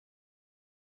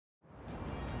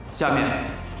下面，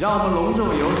让我们隆重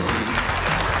有请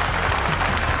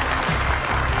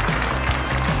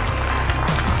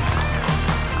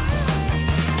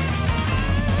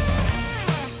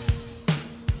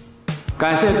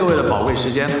感谢各位的宝贵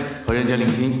时间和认真聆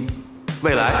听。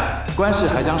未来，官氏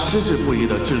还将矢志不渝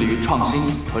地致力于创新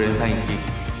和人才引进。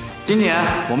今年，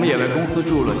我们也为公司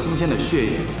注入了新鲜的血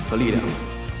液和力量。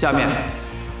下面，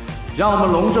让我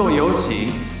们隆重有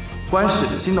请官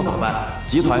氏新的伙伴——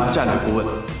集团战略顾问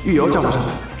玉游教授上台。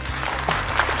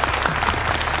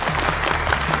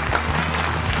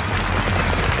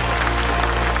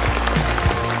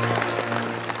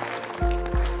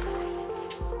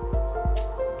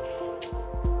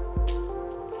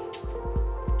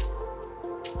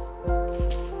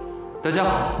 大家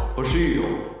好，我是玉游，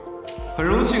很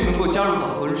荣幸能够加入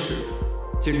到官氏，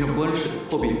见证官氏的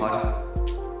破壁发展。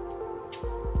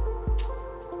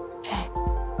哎，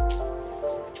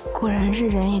果然是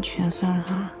人以群分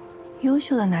哈，优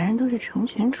秀的男人都是成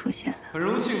群出现的。很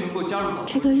荣幸能够加入到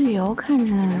这个玉游看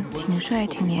着挺帅、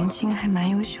挺年轻，还蛮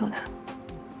优秀的。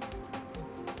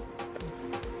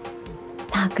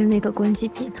哪跟那个关机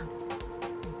比呢？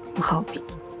不好比。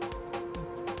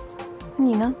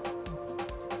你呢？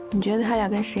 你觉得他俩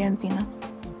跟实验比呢？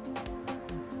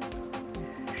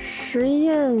实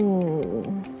验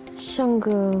像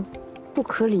个不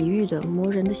可理喻的磨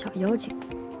人的小妖精，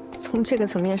从这个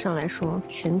层面上来说，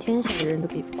全天下的人都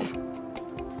比不过。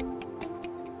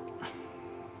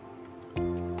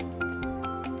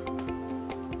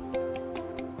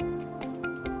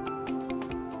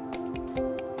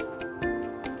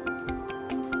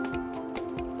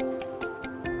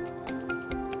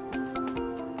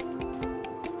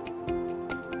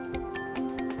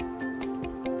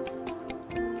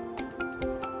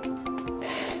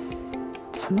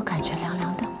怎么感觉凉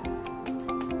凉的？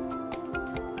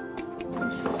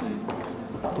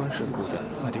官氏的屋子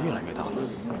卖得越来越大了。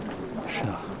是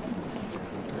的。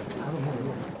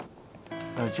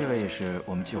这位也是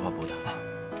我们计划部的。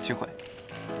机会，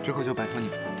之后就拜托你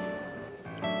了。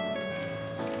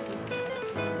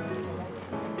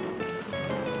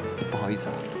不好意思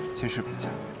啊，先视频一下。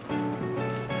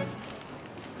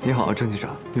你好，郑记者，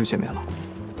又见面了。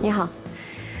你好。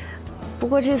 不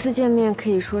过这次见面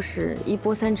可以说是一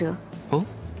波三折哦，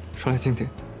说来听听。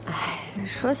哎，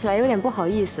说起来有点不好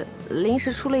意思，临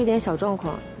时出了一点小状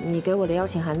况，你给我的邀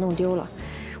请函弄丢了，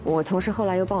我同事后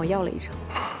来又帮我要了一张。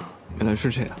原来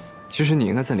是这样，其实你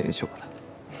应该再联系我的。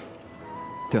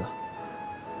对了，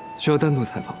需要单独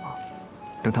采访吗？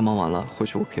等他忙完了，或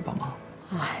许我可以帮忙。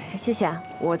哎，谢谢啊，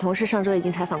我同事上周已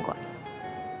经采访过了。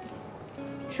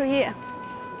树叶。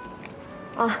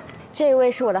啊。 这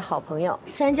位是我的好朋友，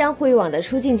三江互娱网的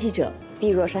出镜记者毕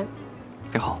若山。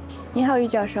你好，你好，郁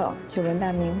教授，久闻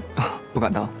大名。不敢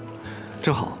当，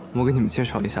正好我给你们介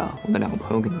绍一下我的2个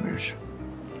朋友给你们认识。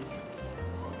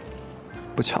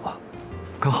不巧啊，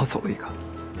刚好走了一个。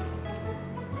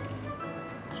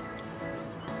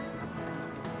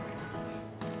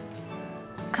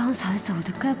刚才走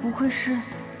的该不会是？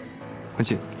文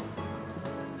静，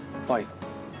不好意思。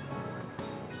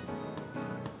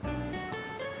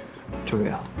 这位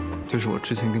啊，就是我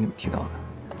之前跟你们提到的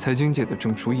财经界的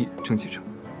郑书义郑记者。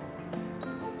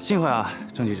幸会啊，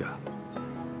郑记者。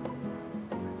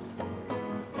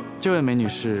这位美女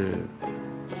是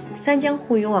三江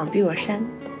互娱网毕若山。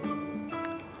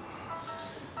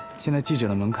现在记者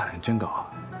的门槛真高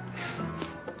啊。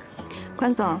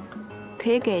关总，可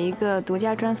以给一个独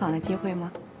家专访的机会吗？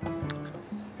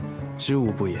知无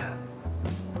不言。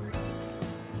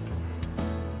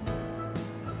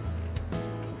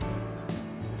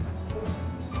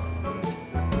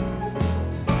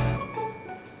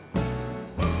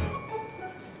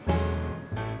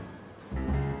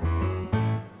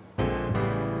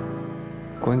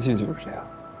 关系就是这样，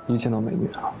一见到美女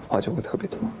啊，话就会特别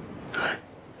多。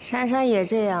珊珊也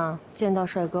这样，见到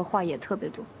帅哥话也特别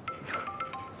多。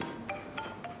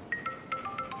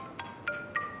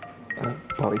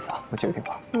不好意思啊，我接个电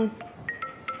话。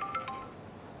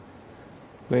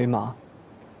喂，妈。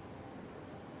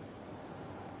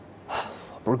我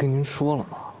不是跟您说了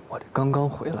吗？我这刚刚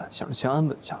回来，想着先安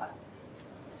稳下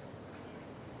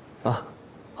来。啊，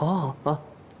好啊，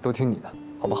都听你的，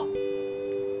好不好？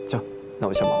行。 那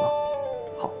我先忙了，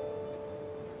好。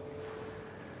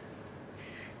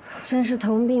真是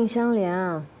同病相怜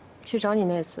啊！去找你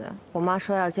那次，我妈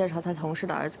说要介绍她同事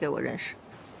的儿子给我认识。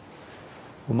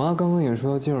我妈刚刚也说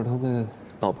要介绍她的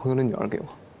老朋友的女儿给我。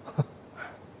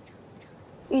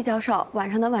郁教授，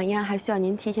晚上的晚宴还需要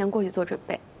您提前过去做准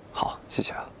备。好，谢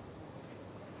谢啊。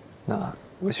那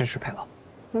我先失陪了。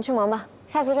你去忙吧，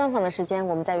下次专访的时间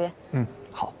我们再约。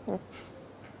好。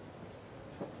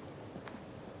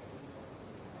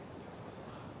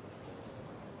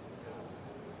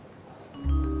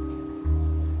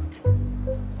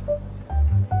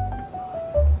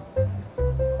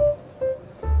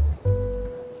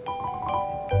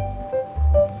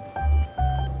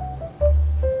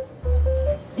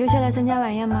来参加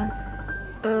晚宴吗？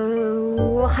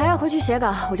我还要回去写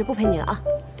稿，我就不陪你了啊。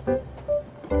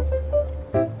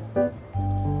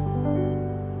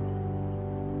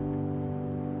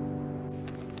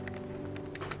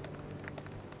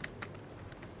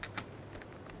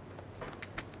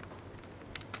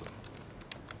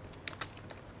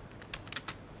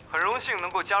很荣幸能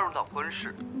够加入到官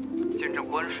市，见证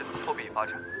官市的破壁发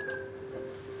展。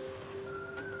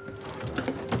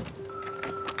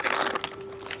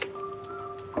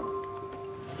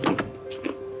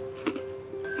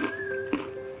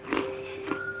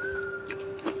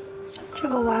这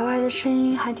个娃娃的声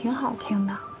音还挺好听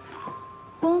的，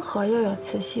温和又有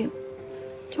磁性，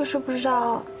就是不知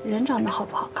道人长得好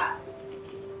不好看。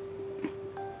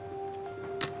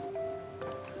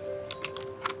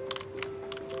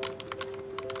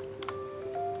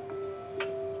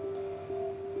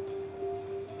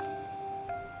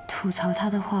吐槽他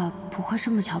的话不会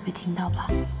这么巧被听到吧？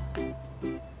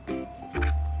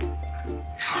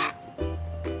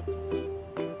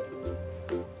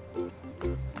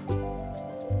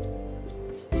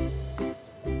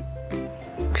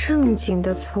正经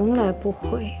的从来不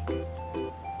回，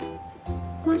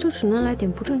那就只能来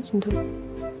点不正经的了。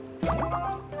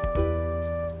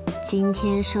今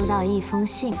天收到一封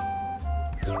信，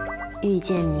遇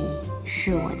见你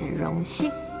是我的荣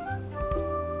幸。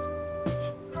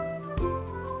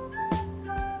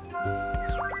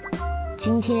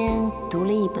今天读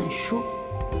了一本书，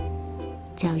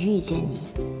叫《遇见你》，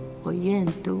我愿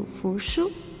赌服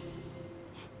输。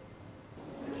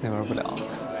那玩不了。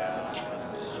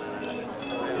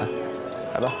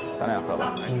来吧，咱俩喝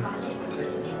吧。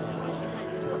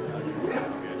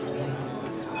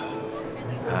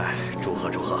哎，祝贺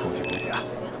祝贺，恭喜恭喜啊！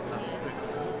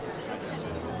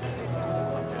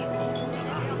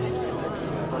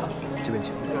这边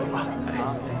请，走吧。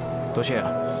哎，多谢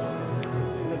啊。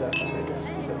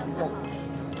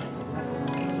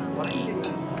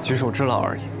举手之劳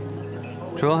而已，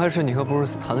主要还是你和布鲁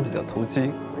斯谈的比较投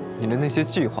机，你的那些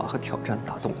计划和挑战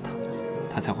打动了他，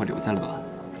他才会留在乐安。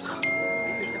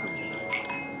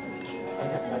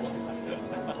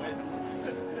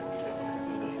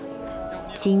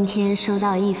今天收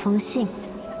到一封信，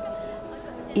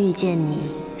遇见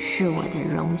你是我的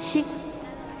荣幸。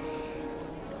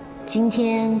今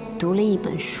天读了一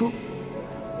本书，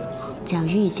叫《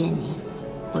遇见你》，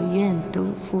我愿赌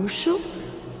服输。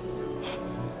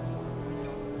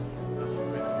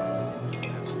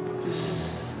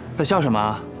在笑什么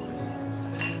啊？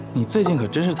你最近可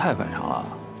真是太反常了，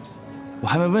我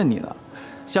还没问你呢。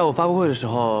下午发布会的时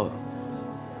候，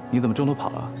你怎么中途跑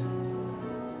了？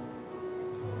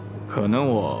可能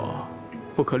我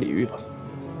不可理喻吧。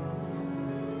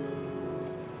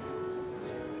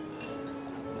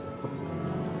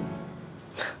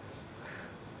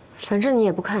反正你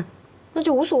也不看，那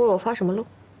就无所谓我发什么喽。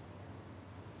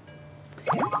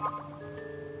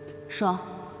说，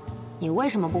你为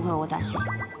什么不回我短信？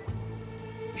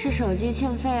是手机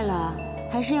欠费了，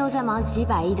还是又在忙几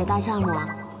百亿的大项目啊？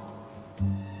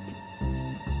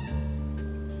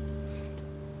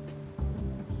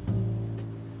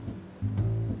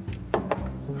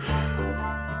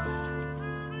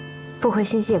不回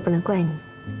信息也不能怪你，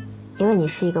因为你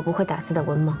是一个不会打字的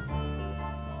文盲。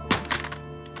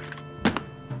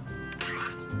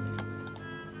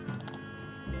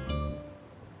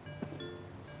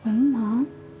文盲？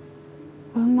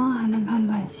文盲还能看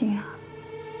短信啊？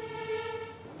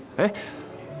哎，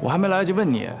我还没来得及问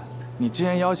你，你之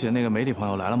前邀请的那个媒体朋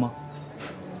友来了吗？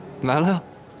来了呀，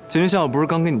今天下午不是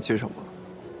刚给你介绍吗？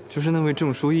就是那位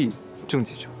郑书义，郑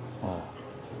记者。哦，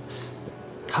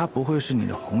他不会是你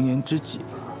的红颜知己吧？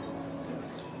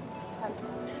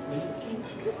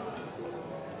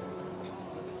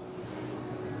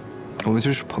我们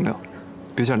就是朋友，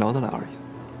比较聊得来而已。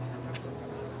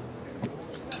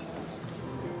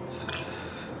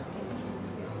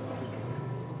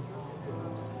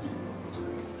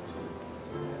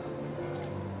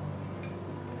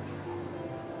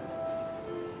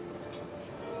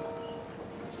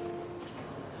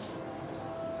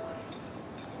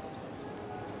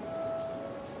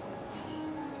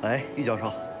哎，易教授，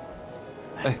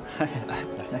哎，来，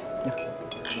你好。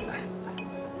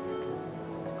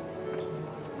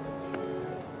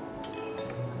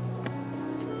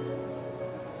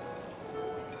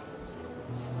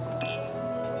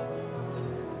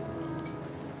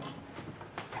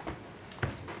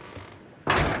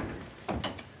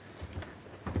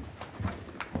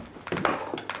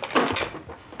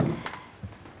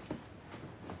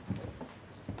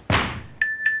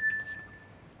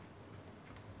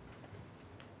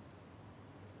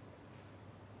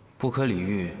不可理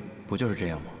喻，不就是这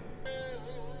样吗？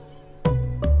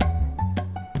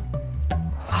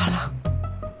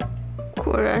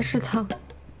然是他，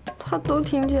他都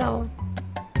听见了。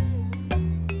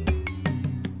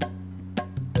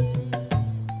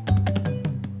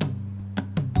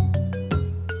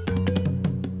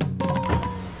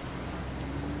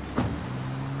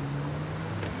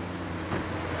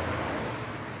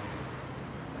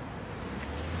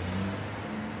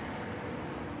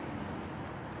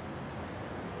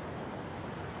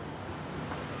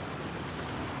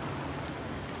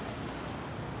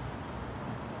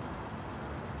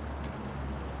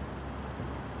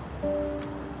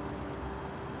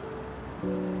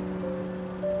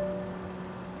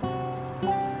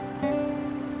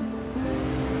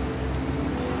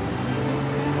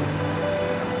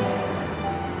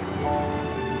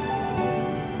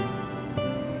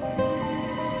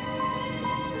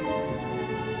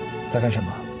在干什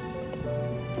么？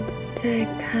在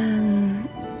看，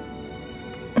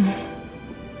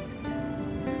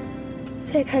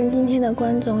在看今天的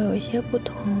关总有些不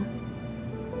同，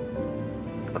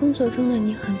工作中的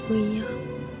你很不一样。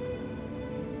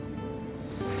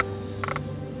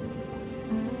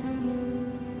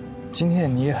今天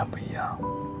你也很不一样，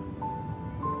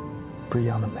不一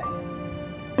样的美。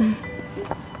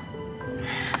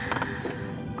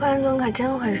关总可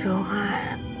真会说话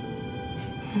呀！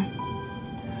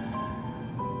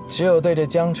只有对着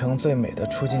江城最美的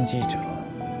出镜记者，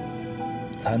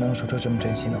才能说出这么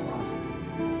真心的话。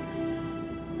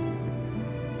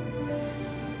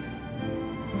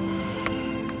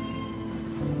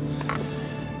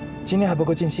今天还不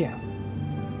够尽兴，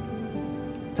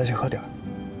再去喝点儿。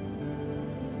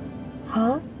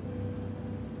好。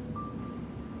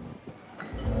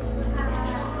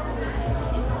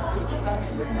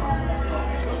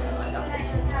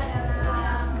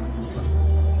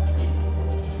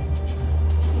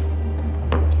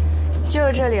就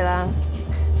这里了。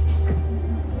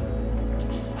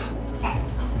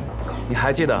你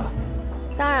还记得？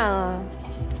当然了，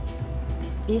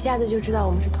一下子就知道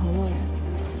我们是同路人。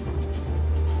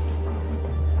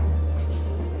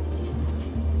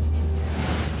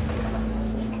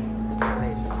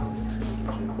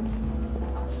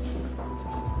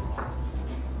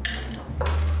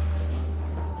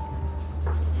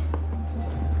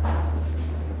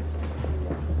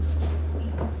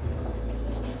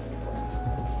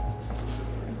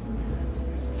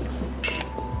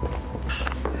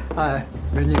哎，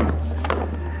美女，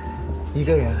一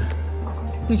个人，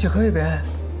一起喝一杯，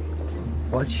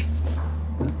我请。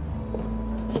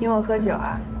请我喝酒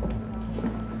啊？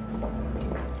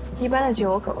一般的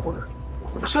酒我可不喝。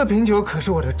这瓶酒可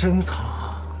是我的珍藏，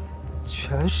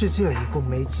全世界一共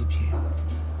没几瓶，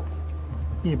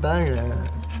一般人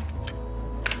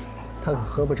他可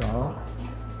喝不着。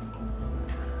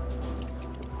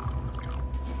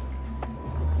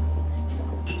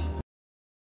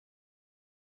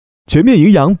全面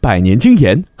营养百年精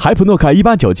研，海普诺卡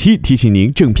1897提醒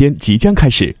您，正片即将开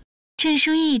始。郑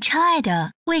书意超爱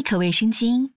的胃口卫生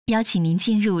巾，邀请您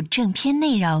进入正片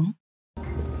内容。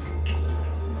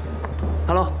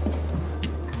Hello，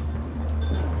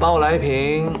 帮我来一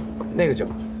瓶那个酒。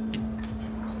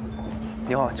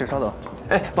你好，请稍等。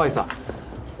哎，不好意思啊，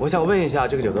我想问一下，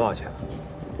这个酒多少钱？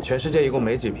全世界一共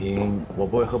没几瓶，我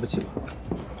不会喝不起吧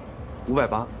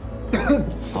580。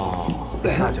哦，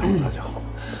那就好，那就好。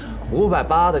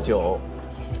580的酒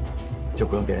就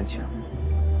不用别人请。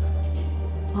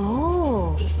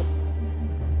哦，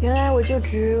原来我就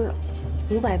值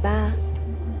580，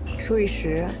除以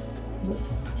10，58。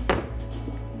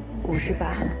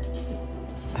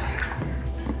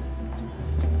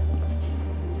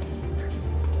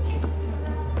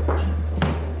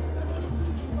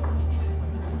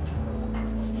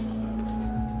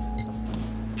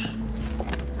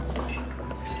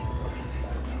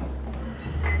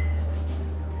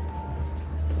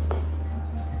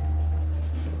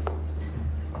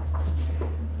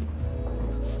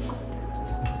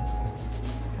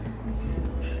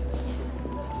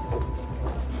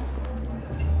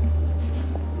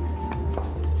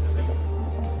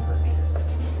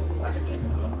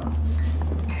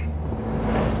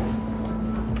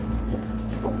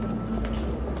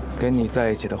跟你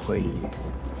在一起的回忆，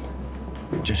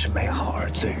真是美好而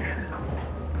醉人。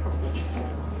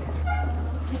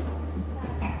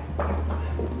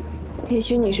也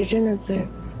许你是真的醉了。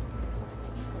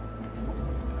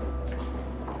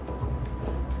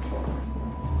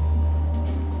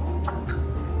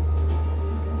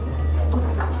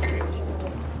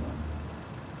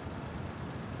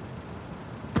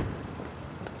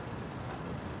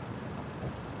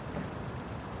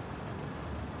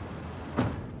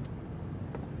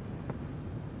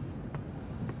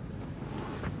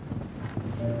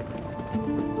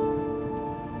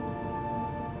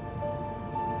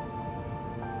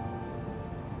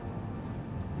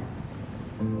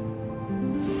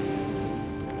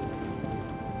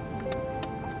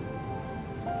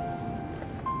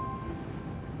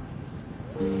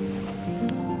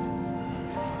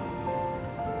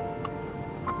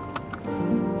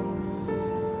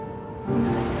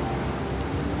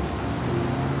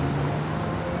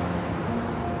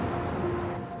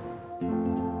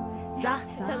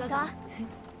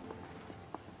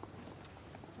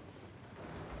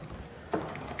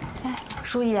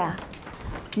书记，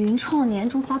云创年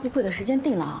终发布会的时间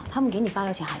定了啊，他们给你发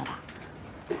邀请函了吧？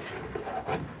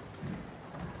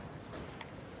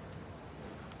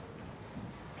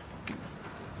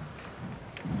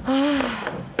唉，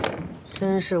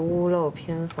真是屋漏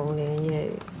偏逢连夜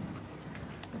雨。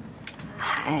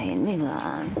嗨，那个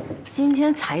今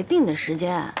天才定的时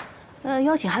间，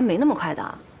邀请函没那么快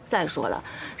的。再说了，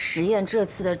实验这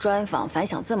次的专访反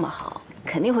响这么好，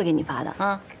肯定会给你发的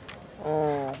啊。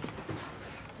哦。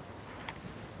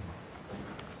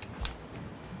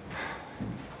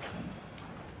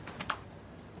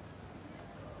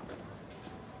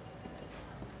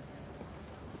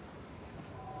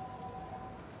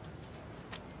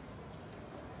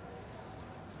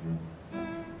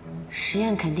实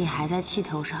验肯定还在气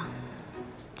头上，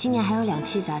今年还有2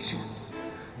期杂志，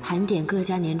盘点各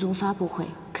家年终发布会，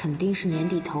肯定是年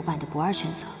底头版的不二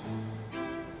选择。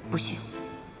不行，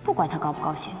不管他高不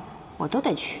高兴，我都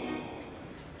得去。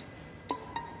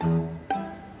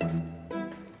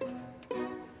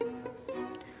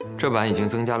这版已经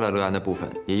增加了乐安的部分，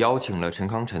也邀请了陈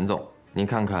康陈总，您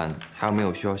看看还有没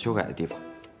有需要修改的地方？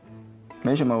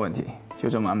没什么问题，就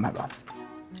这么安排吧。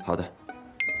好的。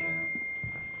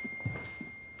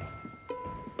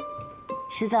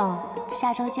 石总，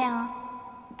下周见哦。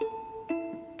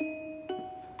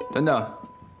等等，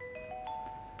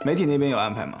媒体那边有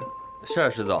安排吗？是啊，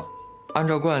石总，按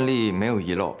照惯例没有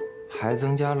遗漏，还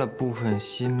增加了部分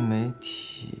新媒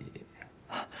体。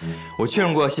我确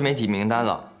认过新媒体名单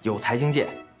了，有财经界。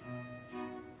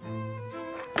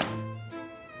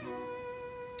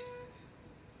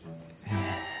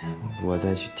我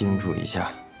再去叮嘱一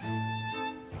下。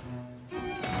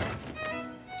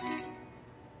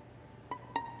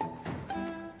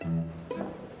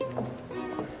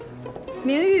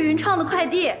 明玉云创的快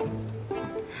递，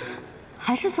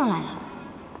还是送来了。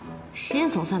实验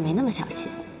总算没那么小气，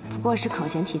不过是口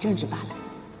嫌体正直罢了。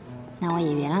那我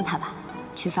也原谅他吧。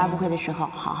去发布会的时候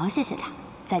好好谢谢他，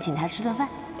再请他吃顿饭。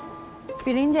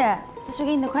雨林姐，这是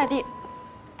给你的快递。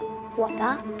我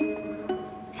的，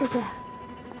谢谢。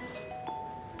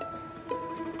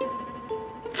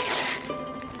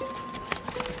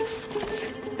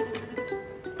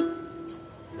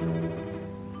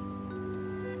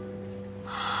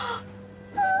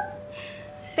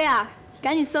 贝尔，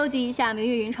赶紧搜集一下明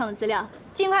玉云创的资料，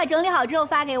尽快整理好之后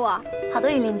发给我。好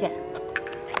的，雨林姐。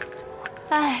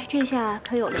哎，这下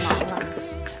可有了忙了。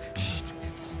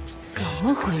怎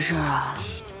么回事啊？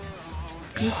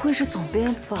不会是总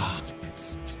编吧？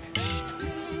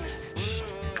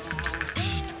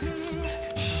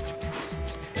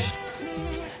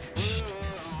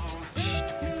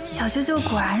小舅舅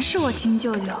果然是我亲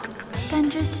舅舅，但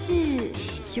这戏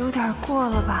有点过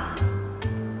了吧？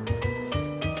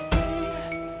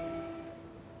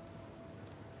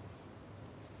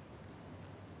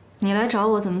 你来找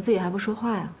我，怎么自己还不说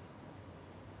话呀？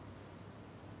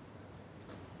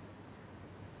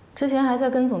之前还在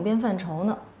跟总编犯愁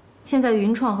呢，现在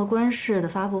云创和观视的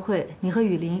发布会，你和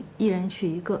雨林一人去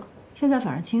一个，现在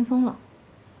反而轻松了。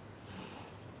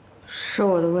是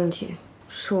我的问题，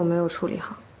是我没有处理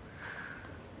好。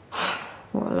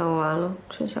完了完了，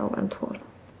这下完妥了。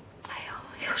哎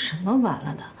呦，有什么完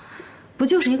了的？不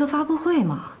就是一个发布会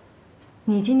吗？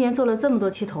你今年做了这么多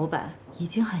期头版，已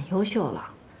经很优秀了。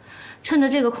 趁着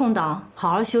这个空档，好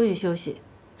好休息休息，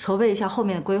筹备一下后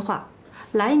面的规划，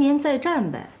来年再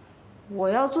战呗。我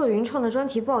要做云创的专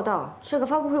题报道，这个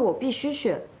发布会我必须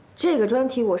去。这个专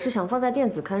题我是想放在电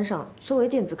子刊上，作为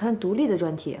电子刊独立的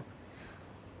专题。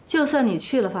就算你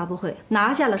去了发布会，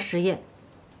拿下了实验，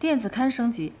电子刊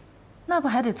升级，那不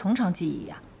还得从长计议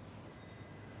呀？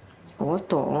我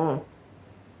懂，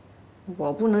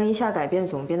我不能一下改变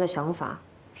总编的想法。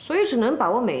 所以只能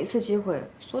把握每一次机会，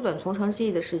缩短从长计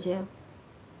议的时间。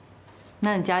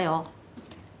那你加油。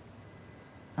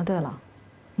啊，对了，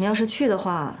你要是去的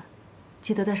话，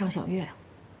记得带上小月。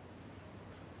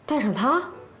带上她？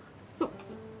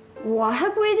我还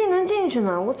不一定能进去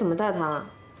呢，我怎么带她？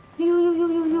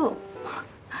哟，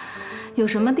有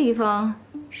什么地方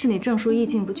是你郑书意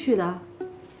进不去的？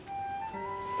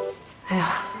哎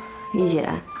呀，一姐，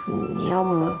你要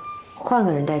不换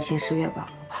个人带秦时月吧，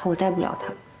怕我带不了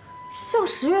她。 像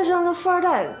十月这样的富二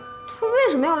代，他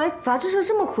为什么要来杂志社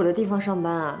这么苦的地方上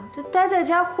班啊？这待在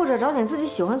家或者找点自己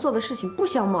喜欢做的事情，不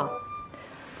香吗？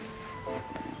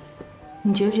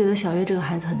你觉不觉得小月这个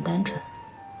孩子很单纯？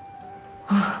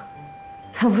啊，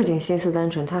他不仅心思单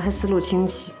纯，他还思路清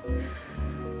奇。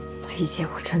一姐，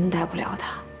我真带不了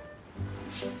他。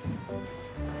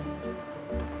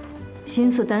心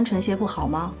思单纯些不好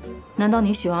吗？难道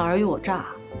你喜欢尔虞我诈？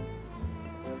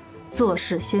做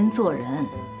事先做人。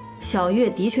 小月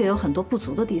的确有很多不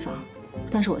足的地方，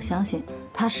但是我相信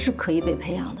他是可以被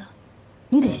培养的。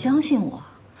你得相信我，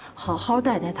好好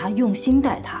带带他，用心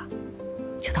带他，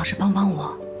就当是帮帮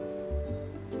我。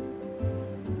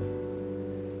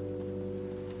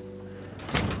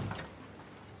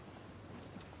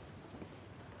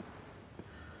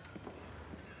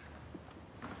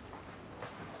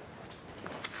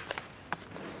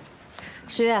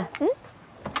十月，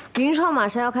云创马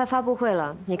上要开发布会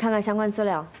了，你看看相关资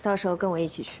料，到时候跟我一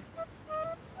起去。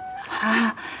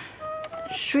啊，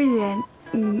舒怡姐，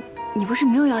你不是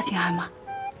没有邀请函吗？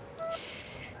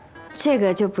这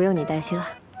个就不用你担心了。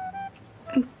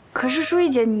可是舒怡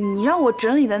姐，你让我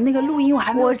整理的那个录音我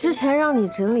还没有。我之前让你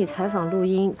整理采访录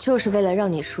音，就是为了让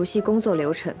你熟悉工作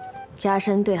流程，加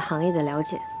深对行业的了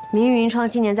解。明玉云创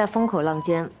今年在风口浪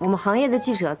尖，我们行业的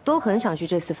记者都很想去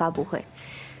这次发布会。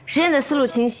实验的思路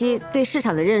清晰，对市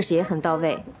场的认识也很到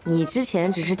位。你之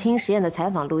前只是听实验的采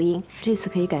访录音，这次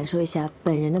可以感受一下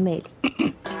本人的魅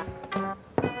力。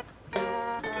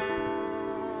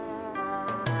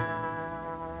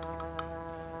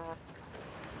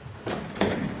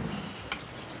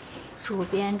主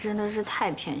编真的是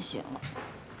太偏心了。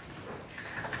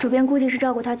主编估计是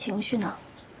照顾他情绪呢。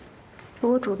不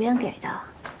过主编给的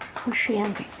和实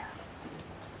验给的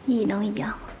意义能一样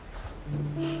吗？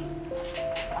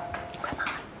快拿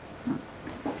来。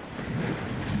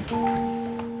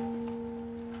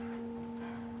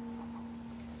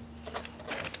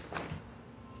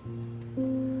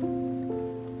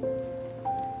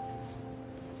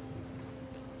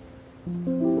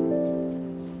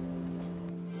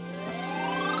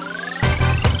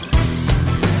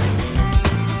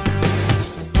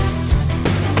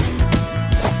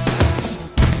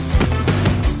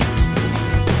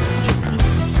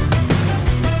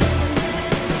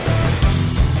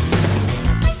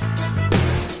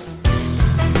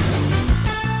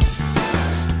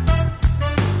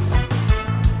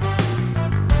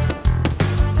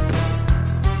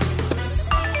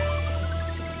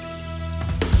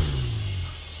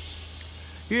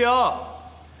玉莹，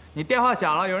你电话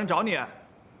响了，有人找你。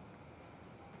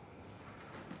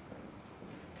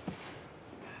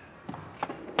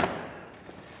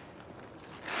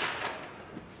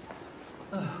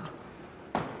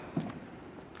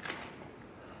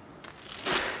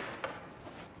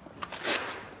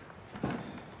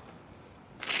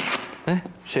哎，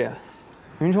是呀，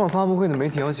云创发布会的媒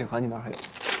体邀请函你那儿还有？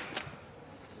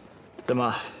怎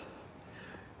么，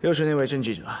又是那位郑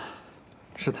记者？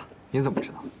是的。你怎么知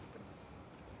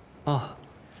道？啊，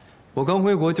我刚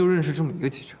回国就认识这么一个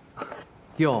记者。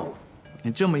哟，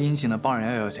你这么殷勤的帮人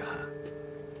家要邀请函，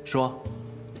说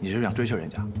你是想追求人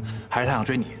家，还是他想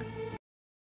追你？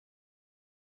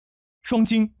双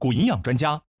晶谷营养专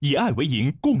家，以爱为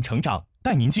营，共成长，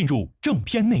带您进入正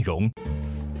片内容。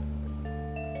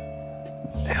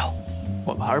哎呦，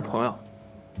我们还是朋友，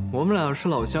我们俩是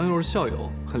老乡又是校友，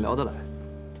很聊得来。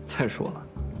再说了。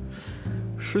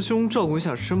师兄照顾一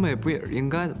下师妹，不也是应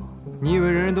该的吗？你以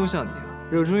为人人都像你啊？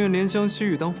惹春院怜香惜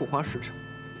玉当护花使者？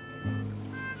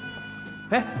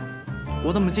哎，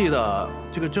我怎么记得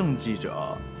这个郑记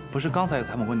者不是刚才也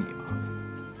采访过你吗？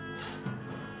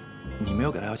你没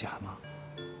有给他邀请函吗？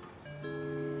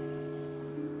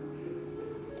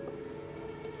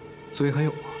所以还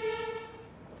有吗？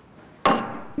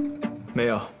没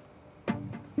有。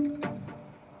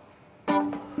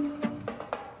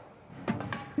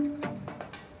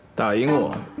打赢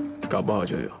我，搞不好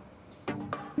就有。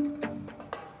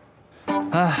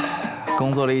唉，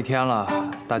工作了一天了，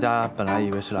大家本来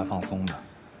以为是来放松的，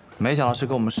没想到是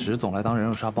给我们石总来当人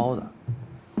肉沙包的。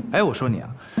哎，我说你啊，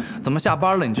怎么下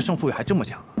班了你这胜负欲还这么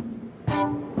强啊？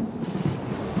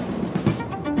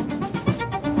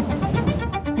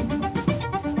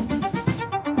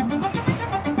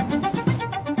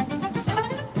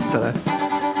再来。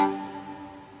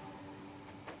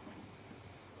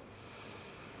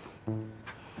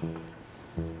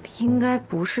应该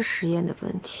不是实验的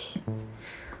问题，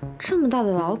这么大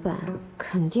的老板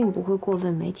肯定不会过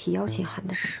问媒体邀请函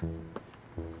的事，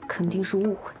肯定是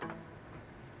误会。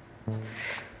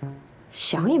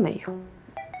想也没用，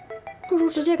不如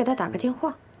直接给他打个电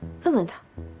话，问问他。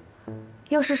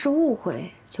要是误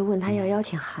会，就问他要邀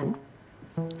请函；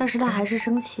要是他还是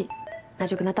生气，那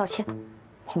就跟他道歉，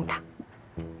哄他。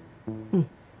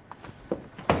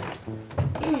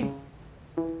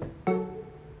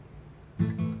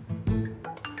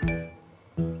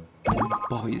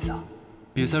不好意思啊，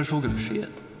比赛输给了实验，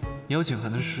邀请函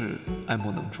的事爱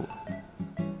莫能助了。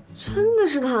真的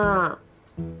是他？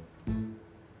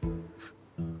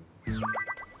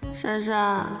珊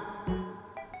珊，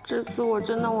这次我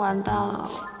真的完蛋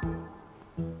了。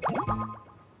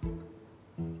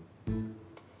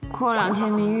过2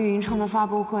天明玉云冲的发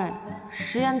布会，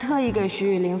实验特意给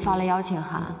徐雨林发了邀请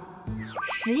函。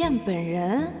实验本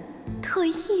人特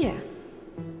意，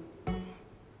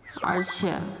而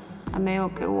且还没有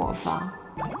给我发。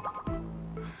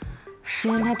实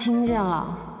验他听见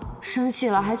了，生气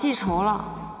了，还记仇了。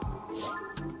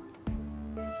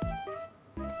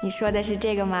你说的是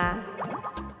这个吗？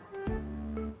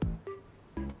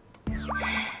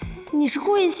你是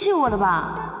故意气我的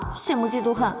吧？羡慕嫉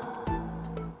妒恨。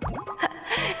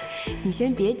你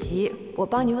先别急，我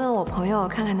帮你问问我朋友，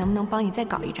看看能不能帮你再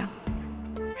搞一张。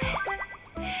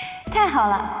太好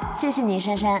了，谢谢你，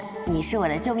珊珊，你是我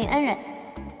的救命恩人。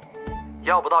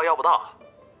要不到，要不到，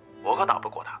我可打不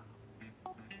过他。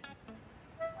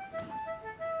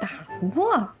打不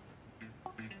过？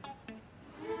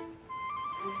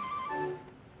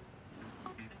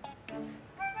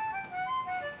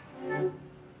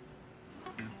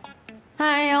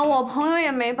哎呀，我朋友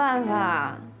也没办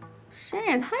法，谁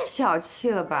也太小气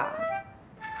了吧？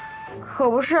可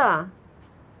不是。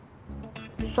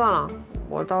算了，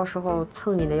我到时候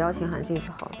蹭你的邀请函进去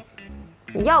好了。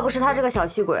你要不是他这个小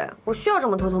气鬼，我需要这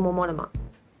么偷偷摸摸的吗？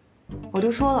我都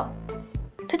说了，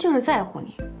他就是在乎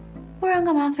你，不然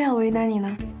干嘛非要为难你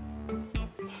呢？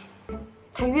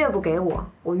他越不给我，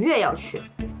我越要去。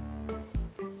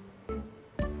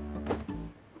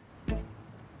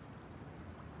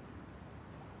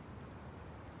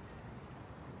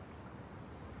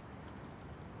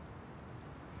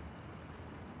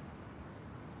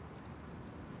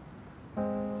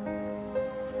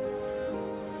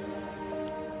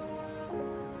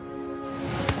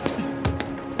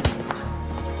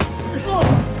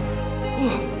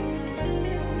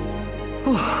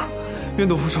愿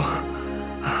赌服输。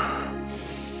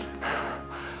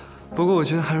不过我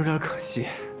觉得还有点可惜。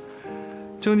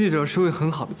郑记者是位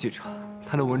很好的记者，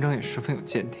他的文章也十分有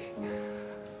见地。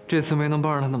这次没能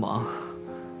帮上他的忙，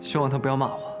希望他不要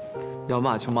骂我，要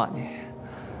骂就骂你。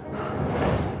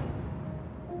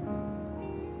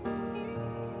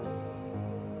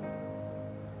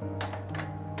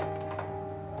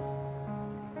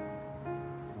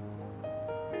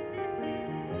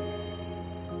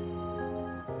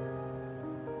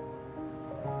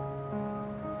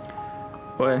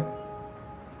喂，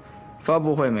发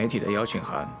布会媒体的邀请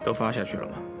函都发下去了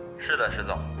吗？是的，石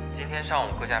总，今天上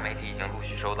午各家媒体已经陆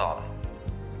续收到了。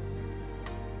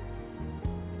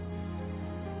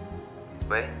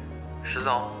喂，石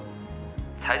总，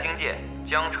财经界、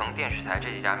江城电视台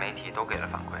这几家媒体都给了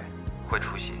反馈，会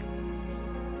出席。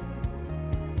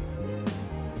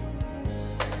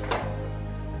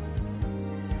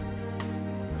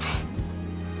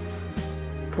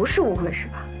不是误会是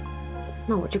吧？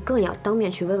那我就更要当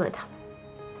面去问问他。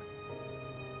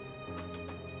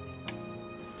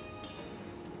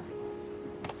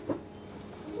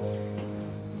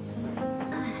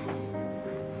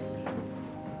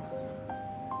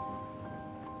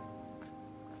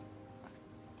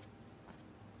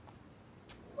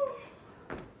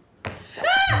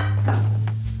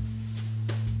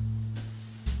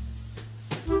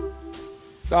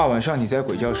大晚上你在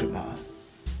鬼叫什么？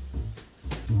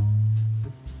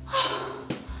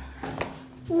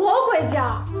我鬼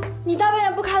叫？你大半夜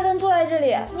不开灯坐在这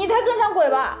里，你才更像鬼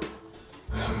吧？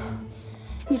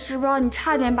你知不知道你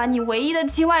差点把你唯一的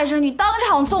亲外甥女当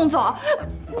场送走？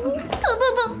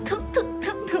疼！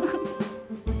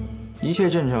一切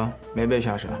正常，没被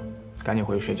吓傻，赶紧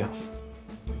回去睡觉。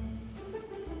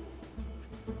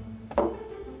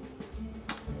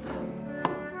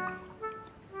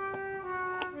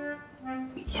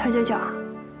小九九，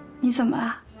你怎么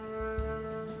了？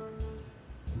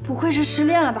不会是失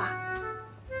恋了吧？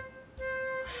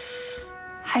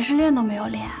还是练都没有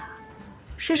练？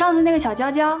是上次那个小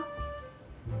娇娇？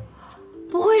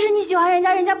不会是你喜欢人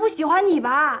家，人家不喜欢你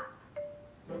吧？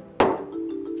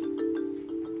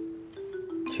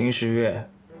秦时月，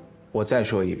我再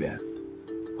说一遍，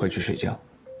回去睡觉。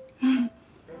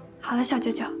好了，小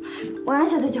九九，晚安，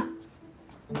小九九。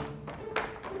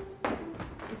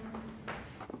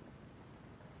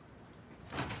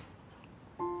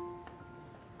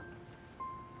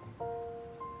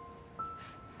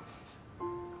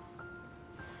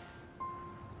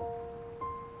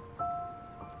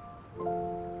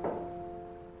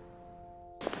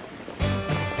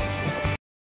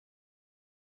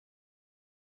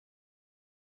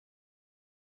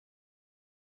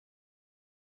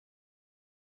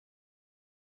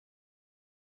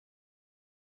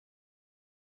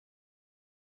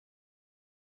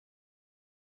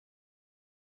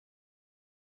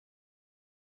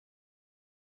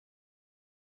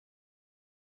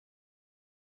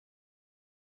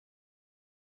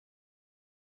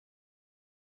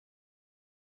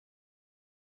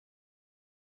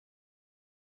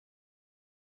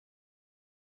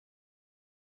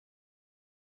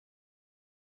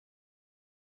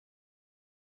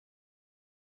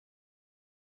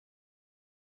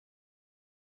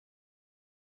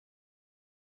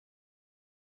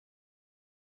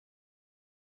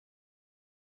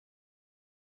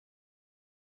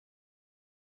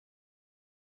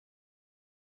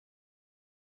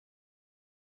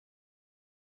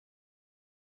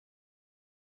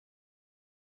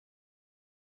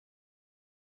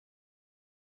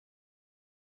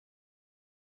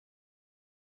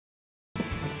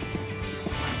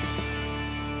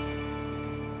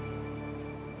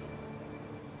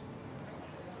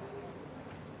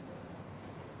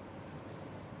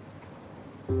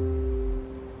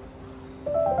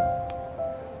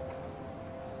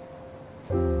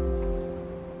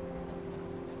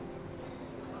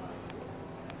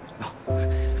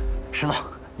石总，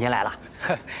您来了。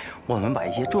我们把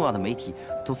一些重要的媒体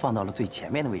都放到了最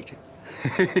前面的位置。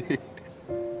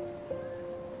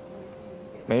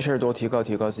没事，多提高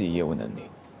自己业务能力。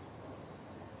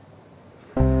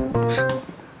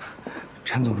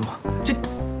陈总督，这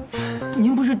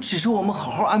您不是指示我们好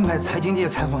好安排财经界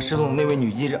采访石总的那位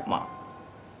女记者吗？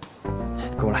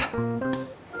给我来。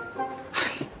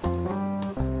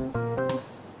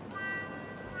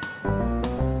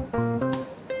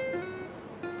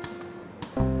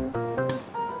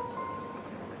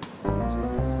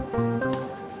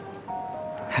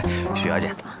许小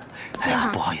姐，哎呀，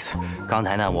不好意思，刚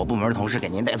才呢，我部门同事给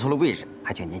您带错了位置，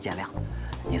还请您见谅。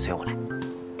您随我来。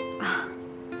啊，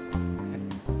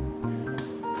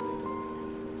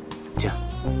请。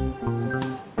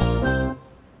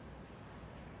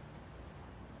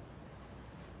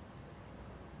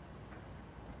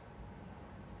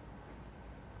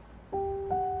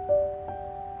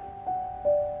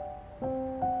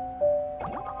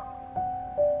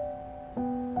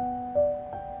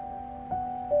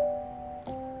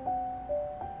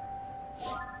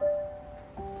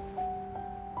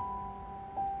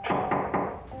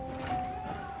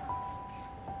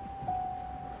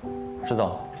石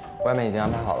总，外面已经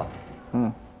安排好了。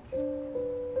嗯。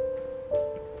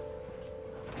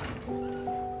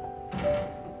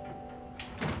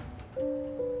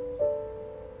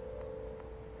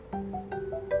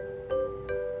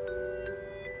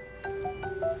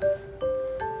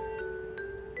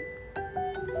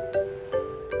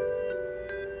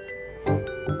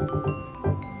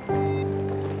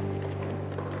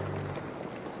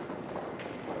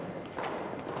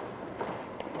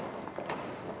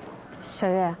小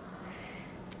月，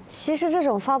其实这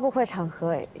种发布会场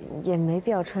合也没必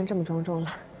要穿这么庄重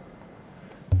了。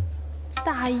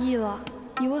大意了，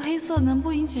以为黑色能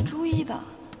不引起注意的。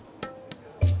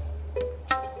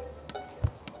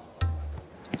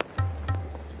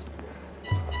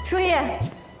舒逸，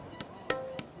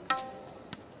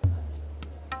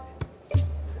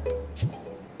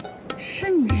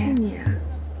是你，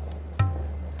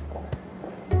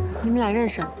你们俩认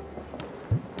识？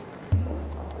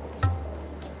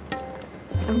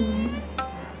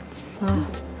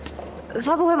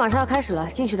发布会马上要开始了，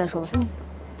进去再说吧。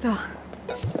走。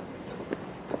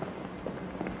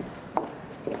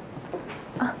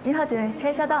啊，你好，几位，车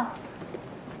一下到。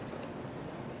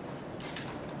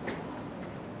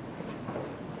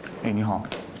哎，你好，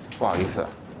不好意思，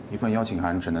一份邀请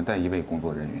函只能带1位工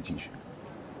作人员进去。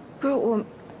不是我，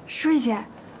舒逸姐，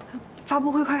发布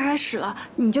会快开始了，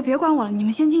你就别管我了，你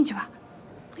们先进去吧。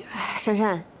哎，珊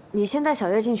珊，你先带小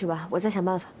月进去吧，我再想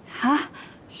办法。啊，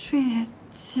舒逸姐。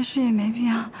其实也没必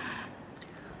要。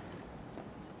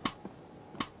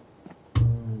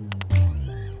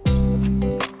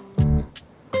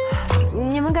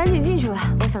你们赶紧进去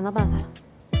吧，我想到办法了。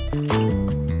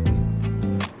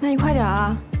那你快点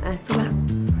啊！哎，走吧。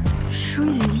舒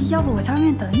逸姐，要不我在外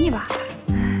面等你吧。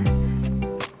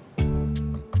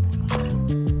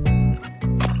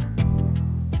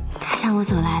他向我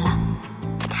走来了，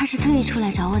他是特意出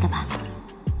来找我的吧？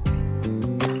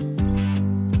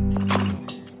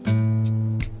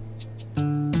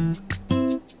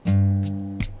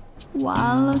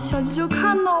完了，小舅舅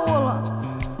看到我了，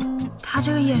他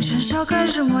这个眼神是要干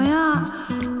什么呀？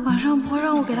晚上不会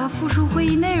让我给他复述会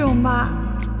议内容吧？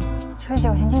舒逸姐，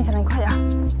我先进去了，你快点。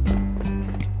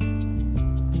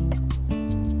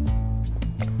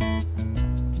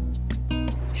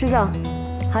石总，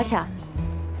好巧，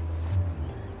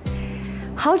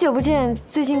好久不见，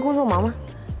最近工作忙吗？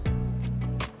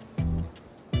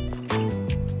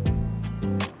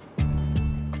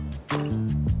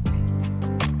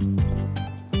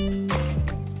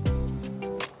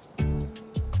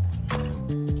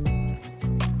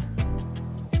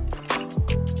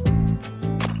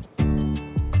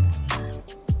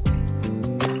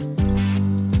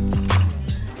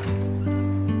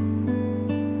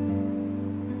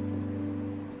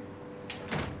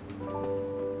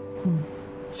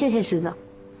谢谢石总。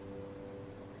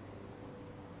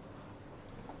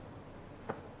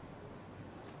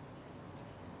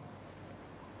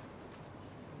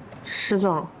石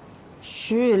总，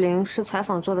徐雨玲是采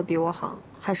访做的比我好，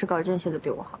还是稿件写的比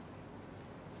我好？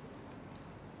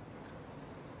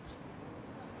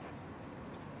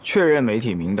确认媒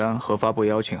体名单和发布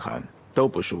邀请函都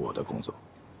不是我的工作。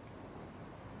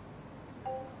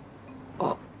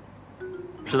哦，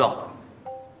石总。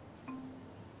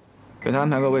给他安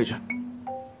排个位置。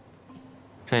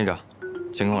陈记者，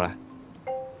请跟我来。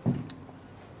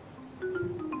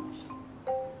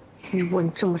语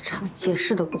文这么差，解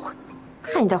释都不会，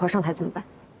看你待会儿上台怎么办？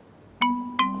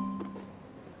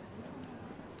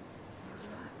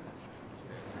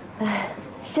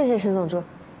谢谢沈总助。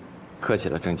客气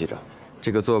了，郑记者。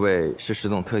这个座位是石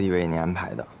总特地为您安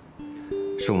排的，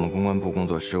是我们公关部工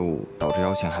作失误，导致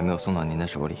邀请还没有送到您的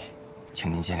手里，请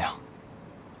您见谅。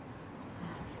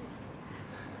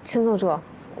沈总助，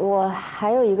我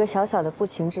还有一个小小的不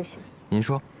情之请。您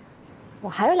说。我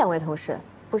还有2位同事，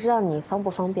不知道你方不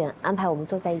方便安排我们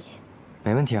坐在一起？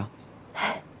没问题啊。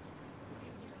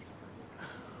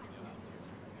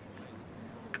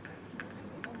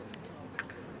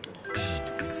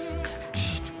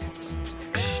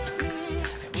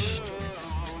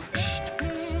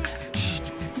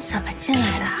怎么进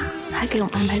来的？还给我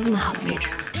安排这么好的位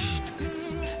置？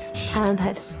他安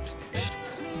排的。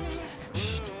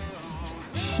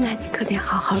那你可得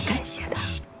好好感谢他。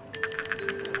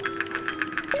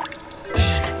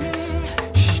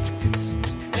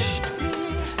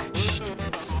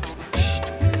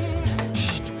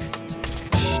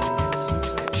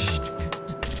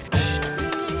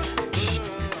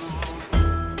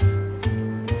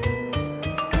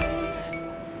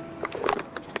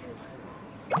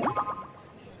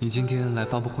你今天来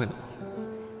发布会了吗？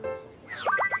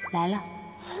来了。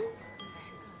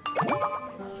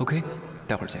OK，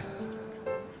 待会儿见。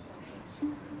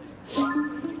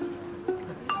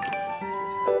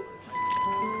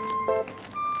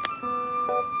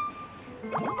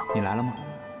你来了吗？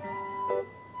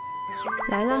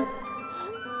来了。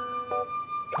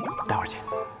待会儿见。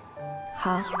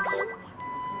好。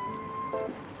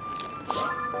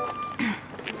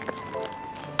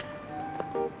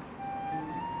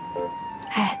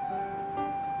哎，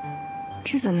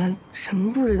这怎么什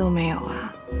么布置都没有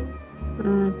啊？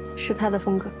是他的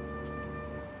风格。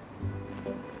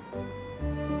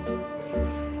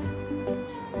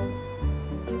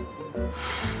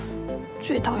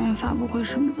最讨厌发布会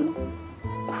什么的，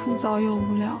枯燥又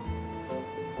无聊，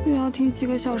又要听几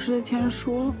个小时的天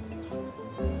书。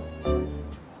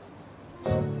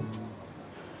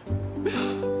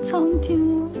苍天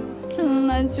啊，谁能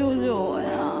来救救我呀？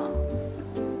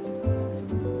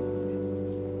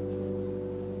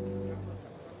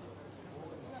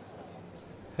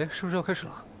哎，是不是要开始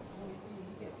了？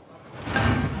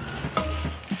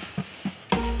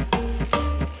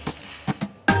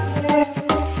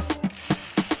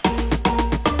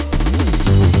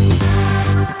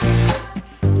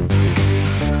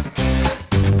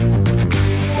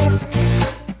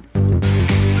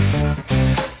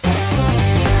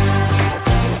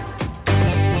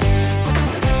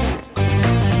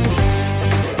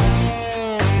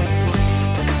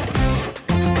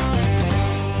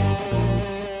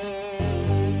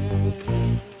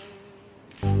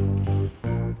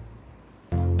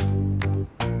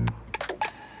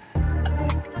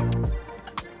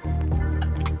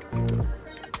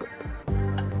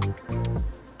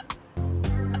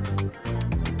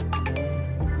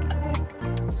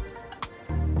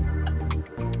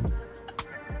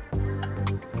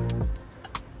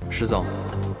石总，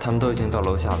他们都已经到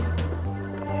楼下了。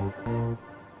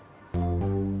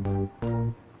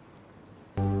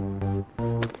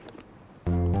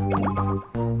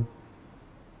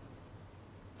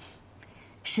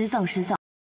石总，